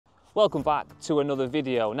Welcome back to another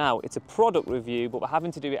video. Now, it's a product review, but we're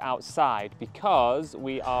having to do it outside because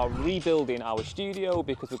we are rebuilding our studio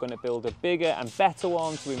because we're going to build a bigger and better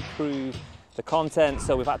one to improve the content.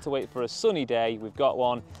 So we've had to wait for a sunny day. We've got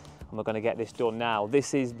one and we're going to get this done now.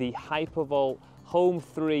 This is the Hypervolt Home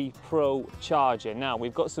 3 Pro charger. Now,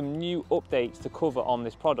 we've got some new updates to cover on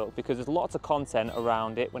this product because there's lots of content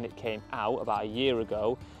around it when it came out about a year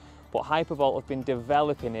ago. But Hypervolt have been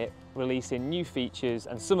developing it, releasing new features,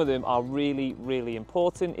 and some of them are really, really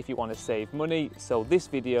important if you want to save money. So this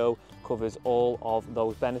video covers all of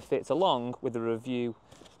those benefits along with a review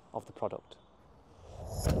of the product.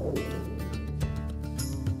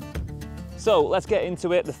 So let's get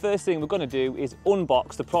into it. The first thing we're going to do is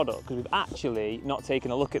unbox the product because we've actually not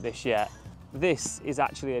taken a look at this yet. This is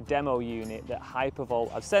actually a demo unit that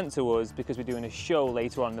Hypervolt have sent to us because we're doing a show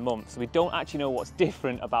later on in the month. So we don't actually know what's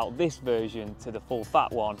different about this version to the full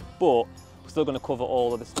fat one, but we're still going to cover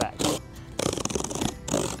all of the specs.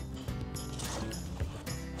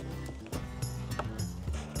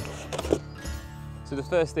 So the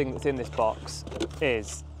first thing that's in this box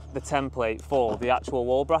is the template for the actual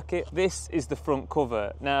wall bracket. This is the front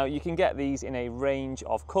cover. Now you can get these in a range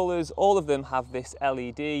of colors. All of them have this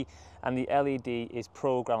LED and the LED is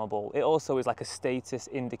programmable. It also is like a status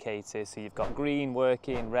indicator. So you've got green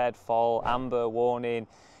working, red fall, amber warning.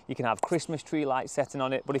 You can have Christmas tree lights setting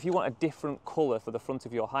on it. But if you want a different color for the front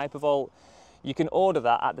of your Hypervolt, you can order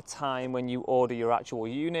that at the time when you order your actual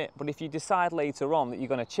unit. But if you decide later on that you're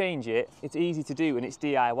going to change it, it's easy to do and it's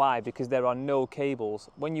DIY because there are no cables.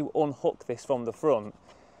 When you unhook this from the front,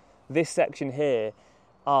 this section here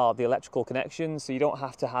are the electrical connections, so you don't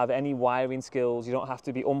have to have any wiring skills, you don't have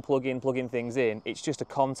to be plugging things in. It's just a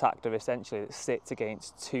contactor essentially that sits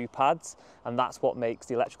against two pads, and that's what makes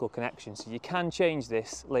the electrical connection. So you can change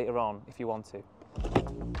this later on if you want to.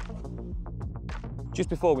 Just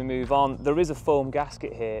before we move on, there is a foam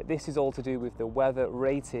gasket here. This is all to do with the weather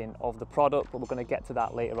rating of the product, but we're going to get to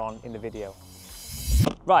that later on in the video.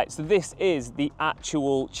 Right, so this is the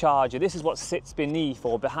actual charger. This is what sits beneath,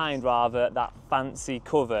 or behind rather, that fancy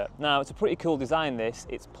cover. Now, it's a pretty cool design this.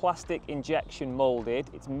 It's plastic injection molded.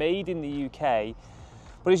 It's made in the UK.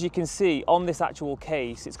 But as you can see on this actual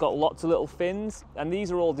case, it's got lots of little fins, and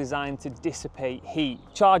these are all designed to dissipate heat.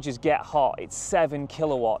 Chargers get hot. It's 7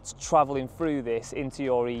 kilowatts traveling through this into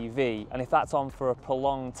your EV. And if that's on for a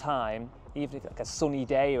prolonged time, even if it's like a sunny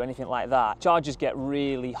day or anything like that, chargers get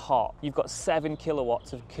really hot. You've got 7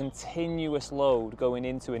 kilowatts of continuous load going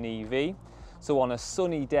into an EV. So on a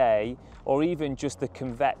sunny day, or even just the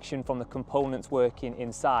convection from the components working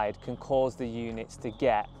inside can cause the units to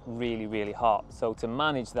get really, really hot. So to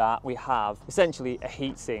manage that, we have essentially a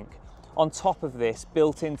heat sink. On top of this,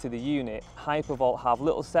 built into the unit, Hypervolt have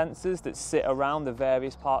little sensors that sit around the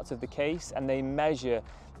various parts of the case, and they measure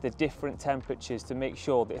the different temperatures to make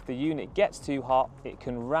sure that if the unit gets too hot, it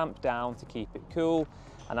can ramp down to keep it cool,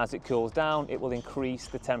 and as it cools down, it will increase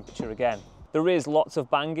the temperature again. There is lots of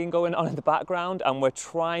banging going on in the background, and we're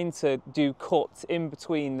trying to do cuts in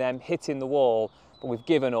between them hitting the wall, but we've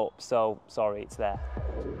given up, so sorry, it's there.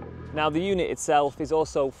 Now, the unit itself is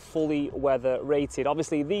also fully weather rated.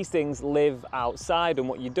 Obviously, these things live outside, and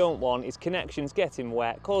what you don't want is connections getting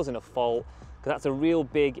wet, causing a fault, because that's a real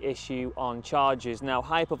big issue on chargers. Now,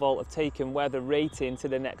 Hypervolt have taken weather rating to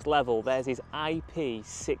the next level. Theirs is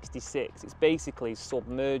IP66. It's basically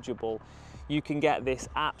submergible. You can get this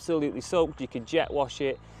absolutely soaked, you can jet wash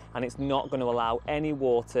it, and it's not going to allow any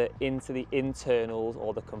water into the internals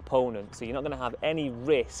or the components. So you're not going to have any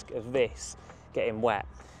risk of this getting wet.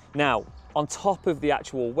 Now, on top of the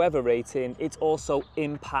actual weather rating, it's also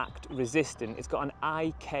impact resistant. It's got an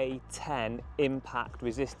IK10 impact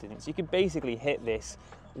resistance. You can basically hit this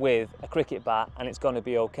with a cricket bat and it's going to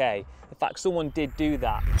be okay. In fact, someone did do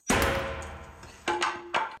that.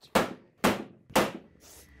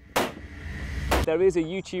 There is a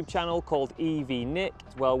YouTube channel called EV Nick,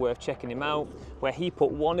 it's well worth checking him out, where he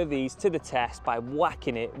put one of these to the test by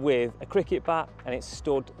whacking it with a cricket bat, and it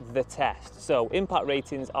stood the test. So impact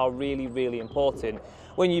ratings are really, really important.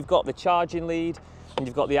 When you've got the charging lead and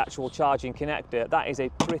you've got the actual charging connector, that is a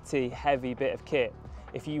pretty heavy bit of kit.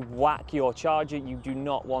 If you whack your charger, you do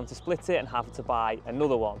not want to split it and have to buy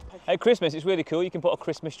another one. At Christmas, it's really cool. You can put a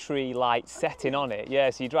Christmas tree light setting on it. Yeah,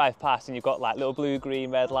 so you drive past and you've got like little blue,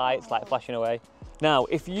 green, red lights like flashing away. Now,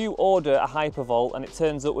 if you order a Hypervolt and it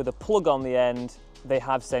turns up with a plug on the end, they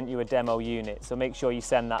have sent you a demo unit, so make sure you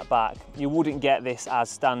send that back. You wouldn't get this as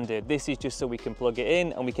standard. This is just so we can plug it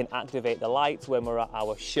in and we can activate the lights when we're at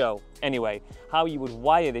our show. Anyway, how you would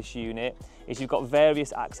wire this unit is you've got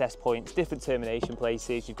various access points, different termination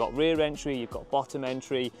places. You've got rear entry, you've got bottom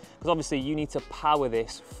entry, because obviously you need to power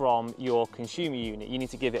this from your consumer unit. You need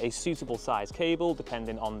to give it a suitable size cable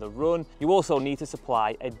depending on the run. You also need to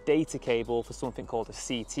supply a data cable for something called a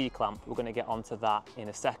CT clamp. We're going to get onto that in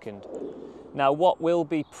a second. Now, what will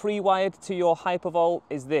be pre-wired to your Hypervolt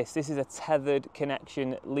is this. This is a tethered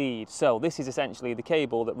connection lead. So this is essentially the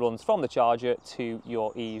cable that runs from the charger to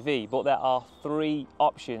your EV, but there are 3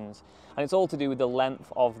 options, and it's all to do with the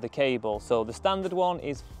length of the cable. So the standard one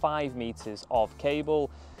is 5 meters of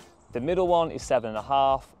cable, the middle one is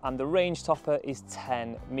 7.5, and the range topper is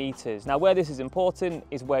 10 meters. Now, where this is important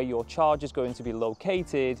is where your charger is going to be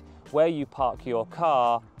located, where you park your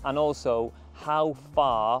car, and also how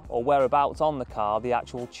far or whereabouts on the car the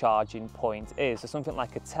actual charging point is. So something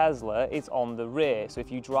like a Tesla, it's on the rear. So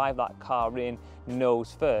if you drive that car in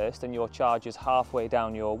nose first and your charger's halfway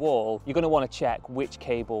down your wall, you're going to want to check which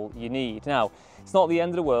cable you need. Now, it's not the end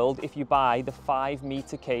of the world if you buy the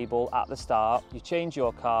 5-meter cable at the start, you change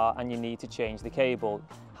your car and you need to change the cable.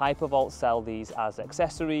 Hypervolt sell these as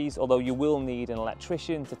accessories, although you will need an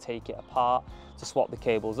electrician to take it apart to swap the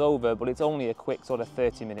cables over, but it's only a quick sort of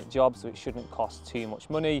 30-minute job, so it shouldn't cost too much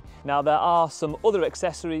money. Now, there are some other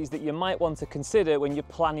accessories that you might want to consider when you're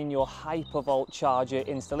planning your Hypervolt charger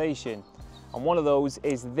installation. And one of those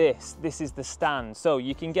is this. This is the stand. So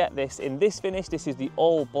you can get this in this finish. This is the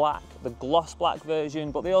all black, the gloss black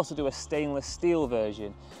version, but they also do a stainless steel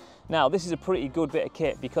version. Now, this is a pretty good bit of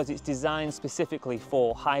kit because it's designed specifically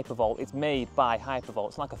for Hypervolt. It's made by Hypervolt.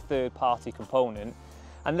 It's like a third-party component,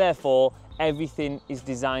 and therefore everything is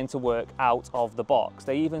designed to work out of the box.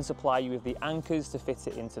 They even supply you with the anchors to fit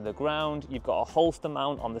it into the ground. You've got a holster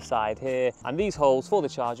mount on the side here, and these holes for the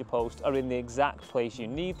charger post are in the exact place you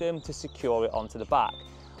need them to secure it onto the back.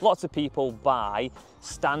 Lots of people buy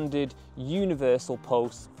standard universal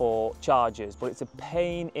posts for chargers, but it's a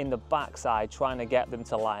pain in the backside trying to get them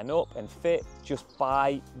to line up and fit. Just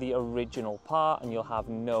buy the original part and you'll have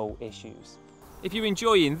no issues. If you're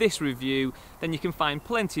enjoying this review, then you can find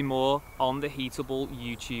plenty more on the Heatable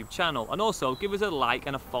YouTube channel. And also give us a like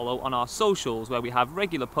and a follow on our socials, where we have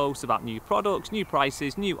regular posts about new products, new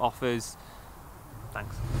prices, new offers.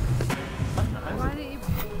 Thanks. Why didn't you...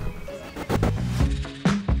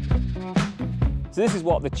 So this is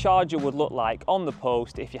what the charger would look like on the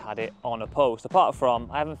post if you had it on a post. Apart from,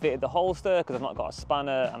 I haven't fitted the holster because I've not got a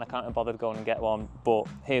spanner and I can't be bothered going and get one, but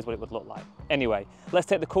here's what it would look like. Anyway, let's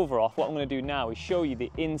take the cover off. What I'm going to do now is show you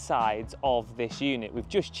the insides of this unit. We've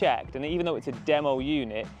just checked, and even though it's a demo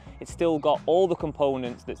unit, it's still got all the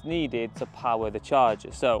components that's needed to power the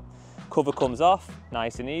charger. So, cover comes off,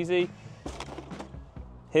 nice and easy.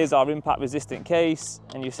 Here's our impact resistant case,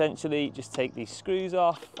 and you essentially just take these screws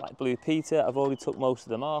off, like Blue Peter. I've already took most of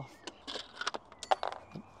them off.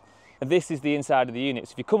 And this is the inside of the unit.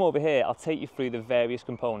 So if you come over here, I'll take you through the various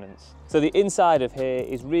components. So the inside of here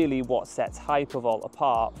is really what sets Hypervolt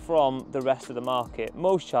apart from the rest of the market.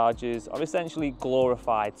 Most chargers are essentially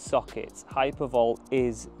glorified sockets. Hypervolt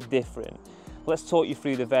is different. Let's talk you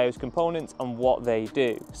through the various components and what they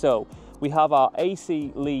do. So we have our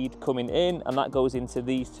AC lead coming in, and that goes into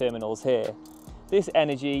these terminals here. This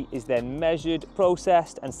energy is then measured,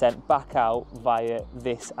 processed, and sent back out via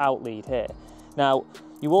this out lead here. Now,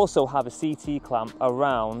 you also have a CT clamp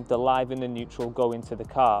around the live and the neutral going to the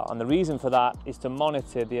car, and the reason for that is to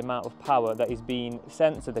monitor the amount of power that is being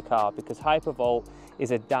sent to the car, because Hypervolt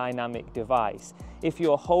is a dynamic device. If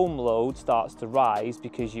your home load starts to rise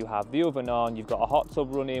because you have the oven on, you've got a hot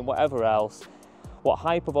tub running, whatever else, what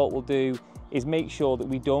Hypervolt will do is make sure that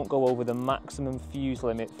we don't go over the maximum fuse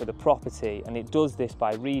limit for the property, and it does this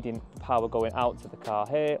by reading the power going out to the car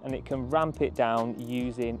here, and it can ramp it down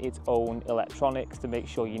using its own electronics to make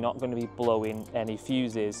sure you're not going to be blowing any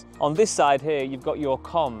fuses. On this side here, you've got your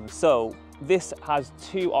comms. So this has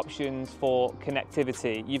 2 options for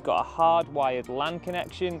connectivity. You've got a hardwired LAN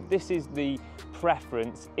connection. This is the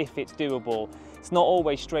preference if it's doable. It's not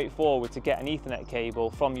always straightforward to get an Ethernet cable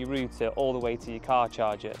from your router all the way to your car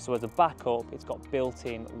charger. So as a backup, it's got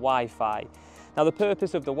built-in Wi-Fi. Now, the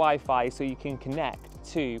purpose of the Wi-Fi is so you can connect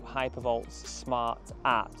to Hypervolt's smart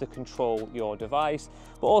app to control your device.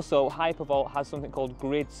 But also, Hypervolt has something called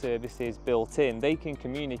grid services built in. They can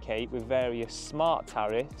communicate with various smart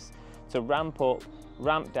tariffs to ramp up,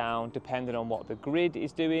 ramp down, depending on what the grid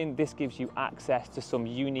is doing. This gives you access to some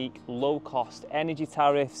unique low-cost energy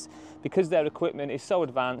tariffs. Because their equipment is so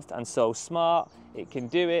advanced and so smart, it can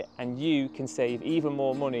do it, and you can save even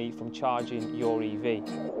more money from charging your EV.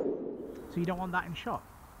 So you don't want that in shot?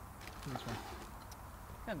 This way.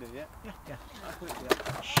 Can do, yeah. Yeah.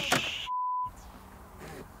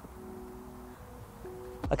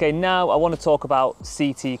 Okay, now I want to talk about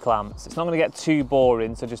CT clamps. It's not going to get too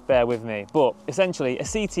boring, so just bear with me. But essentially, a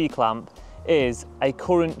CT clamp is a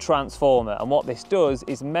current transformer, and what this does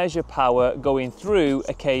is measure power going through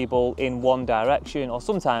a cable in one direction, or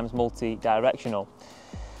sometimes multi-directional.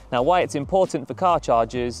 Now, why it's important for car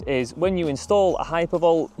chargers is when you install a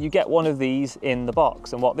Hypervolt, you get one of these in the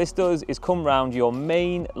box, and what this does is come round your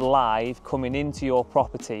main live coming into your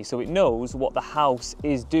property, so it knows what the house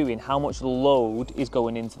is doing, how much load is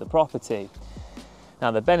going into the property.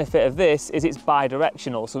 Now, the benefit of this is it's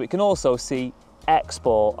bi-directional, so it can also see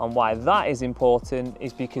export, and why that is important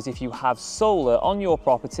is because if you have solar on your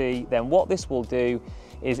property, then what this will do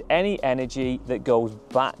is any energy that goes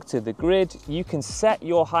back to the grid, you can set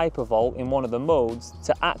your Hypervolt in one of the modes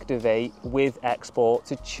to activate with export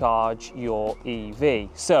to charge your EV.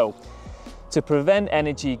 So to prevent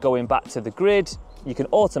energy going back to the grid, you can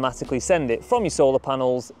automatically send it from your solar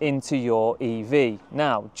panels into your EV.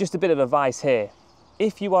 Now, just a bit of advice here.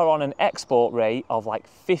 If you are on an export rate of like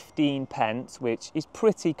 15 pence, which is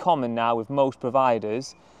pretty common now with most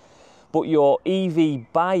providers, but your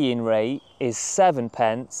EV buy-in rate is 7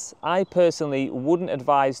 pence, I personally wouldn't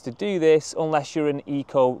advise to do this unless you're an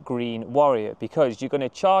eco-green warrior, because you're going to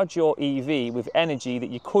charge your EV with energy that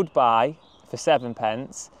you could buy for 7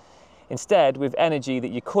 pence, instead with energy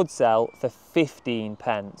that you could sell for 15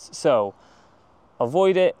 pence. So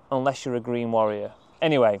avoid it unless you're a green warrior.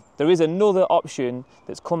 Anyway, there is another option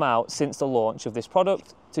that's come out since the launch of this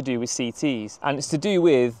product to do with CTs, and it's to do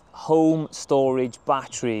with home storage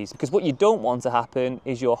batteries, because what you don't want to happen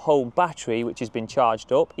is your home battery, which has been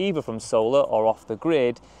charged up either from solar or off the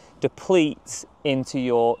grid, depletes into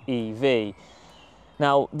your EV.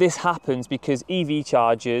 Now, this happens because EV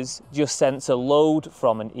chargers just sense a load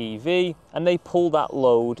from an EV and they pull that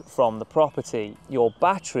load from the property. Your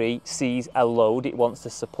battery sees a load it wants to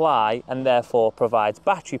supply and therefore provides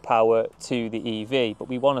battery power to the EV, but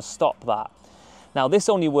we want to stop that. Now, this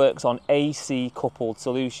only works on AC coupled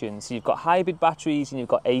solutions. So you've got hybrid batteries and you've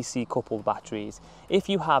got AC coupled batteries. If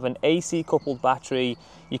you have an AC coupled battery,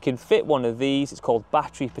 you can fit one of these. It's called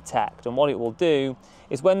Battery Protect. And what it will do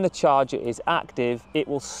is when the charger is active, it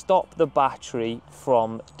will stop the battery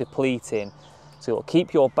from depleting. So it will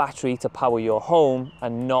keep your battery to power your home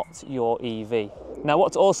and not your EV. Now,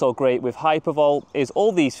 what's also great with Hypervolt is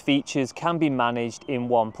all these features can be managed in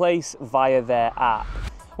one place via their app.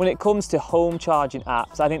 When it comes to home charging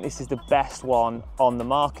apps, I think this is the best one on the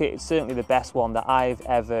market. It's certainly the best one that I've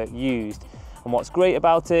ever used. And what's great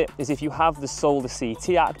about it is if you have the Solar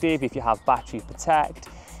CT active, if you have Battery Protect,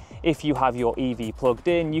 if you have your EV plugged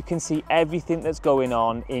in, you can see everything that's going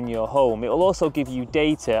on in your home. It will also give you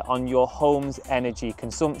data on your home's energy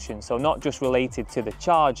consumption. So not just related to the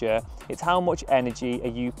charger, it's how much energy are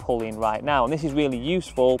you pulling right now. And this is really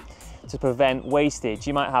useful to prevent wastage.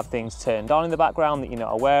 You might have things turned on in the background that you're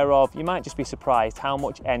not aware of. You might just be surprised how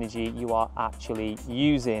much energy you are actually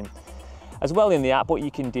using. As well, in the app, what you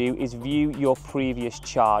can do is view your previous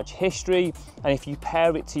charge history, and if you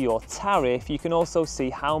pair it to your tariff, you can also see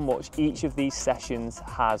how much each of these sessions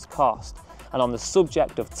has cost. And on the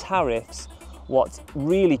subject of tariffs, what's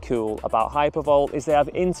really cool about Hypervolt is they have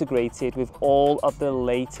integrated with all of the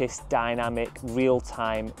latest dynamic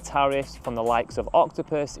real-time tariffs from the likes of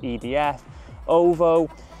Octopus, EDF, OVO,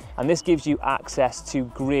 and this gives you access to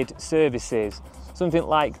grid services. Something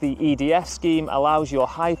like the EDF scheme allows your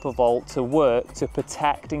Hypervolt to work to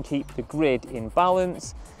protect and keep the grid in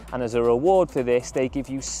balance, and as a reward for this, they give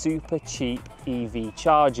you super cheap EV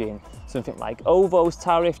charging. Something like OVO's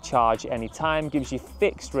tariff, charge anytime, gives you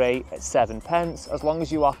fixed rate at 7 pence as long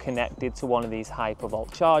as you are connected to one of these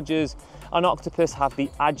Hypervolt chargers. And Octopus have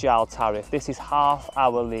the Agile tariff. This is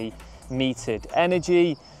half-hourly metered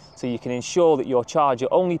energy, so you can ensure that your charger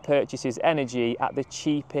only purchases energy at the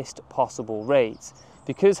cheapest possible rate.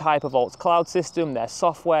 Because Hypervolt's cloud system, their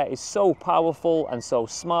software is so powerful and so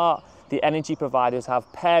smart, the energy providers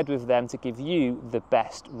have paired with them to give you the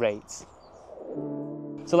best rates.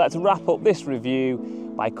 So let's wrap up this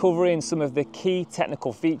review by covering some of the key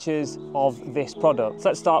technical features of this product. So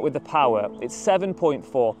let's start with the power. It's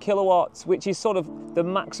 7.4 kilowatts, which is sort of the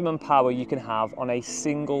maximum power you can have on a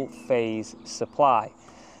single phase supply.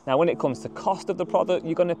 Now, when it comes to cost of the product,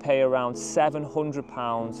 you're going to pay around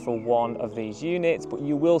 £700 for one of these units, but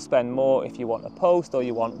you will spend more if you want a post or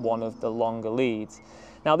you want one of the longer leads.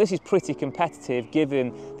 Now, this is pretty competitive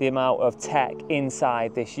given the amount of tech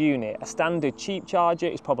inside this unit. A standard cheap charger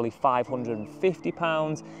is probably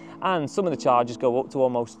 £550, and some of the chargers go up to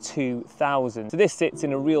almost £2,000. So this sits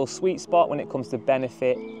in a real sweet spot when it comes to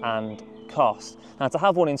benefit and cost. Now, to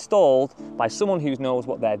have one installed by someone who knows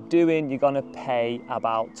what they're doing, you're going to pay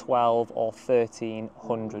about £1,200 or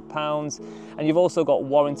 £1,300, and you've also got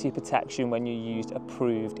warranty protection when you used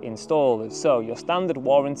approved installers. So your standard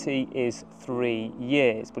warranty is 3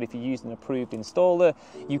 years, but if you use an approved installer,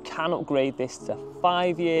 you can upgrade this to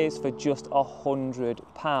 5 years for just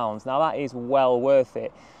 £100. Now that is well worth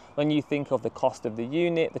it. When you think of the cost of the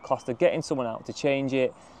unit, the cost of getting someone out to change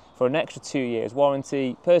it, for an extra 2 years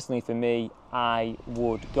warranty, personally for me, I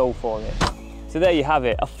would go for it. So there you have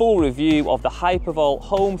it, a full review of the Hypervolt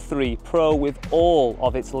Home 3 Pro with all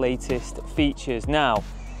of its latest features. Now,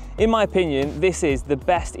 in my opinion, this is the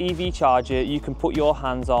best EV charger you can put your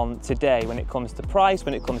hands on today when it comes to price,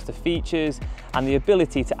 when it comes to features, and the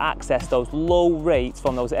ability to access those low rates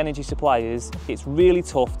from those energy suppliers. It's really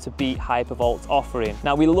tough to beat Hypervolt's offering.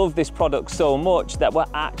 Now, we love this product so much that we're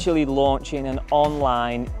actually launching an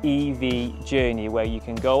online EV journey where you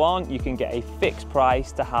can go on, you can get a fixed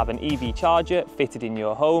price to have an EV charger fitted in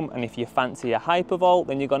your home, and if you fancy a Hypervolt,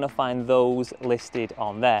 then you're going to find those listed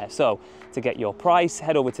on there. So to get your price,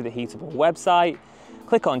 head over to the Heatable website,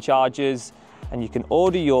 click on chargers, and you can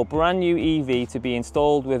order your brand new EV to be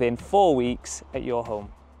installed within 4 weeks at your home.